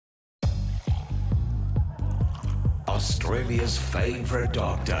Australia's favourite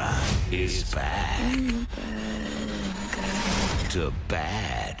doctor is back. To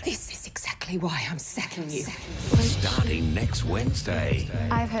bad. This is exactly why I'm sacking you. Starting next Wednesday.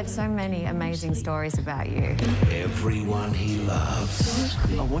 I've heard so many amazing stories about you. Everyone he loves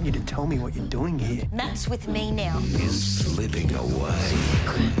I want you to tell me what you're doing here. Matt's with me now. is slipping away.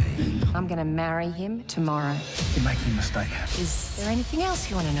 I'm gonna marry him tomorrow. You're making a mistake. Is there anything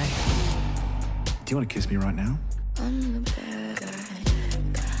else you want to know? Do you want to kiss me right now? No? And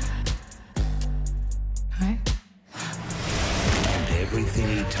everything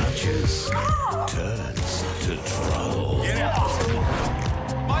he touches turns to trouble. Get out!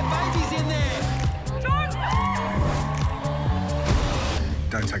 My baby's in there!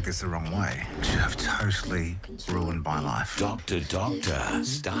 Don't take this the wrong way. You have totally ruined my life. Doctor Doctor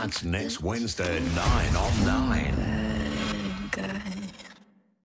starts next Wednesday at 9 on 9.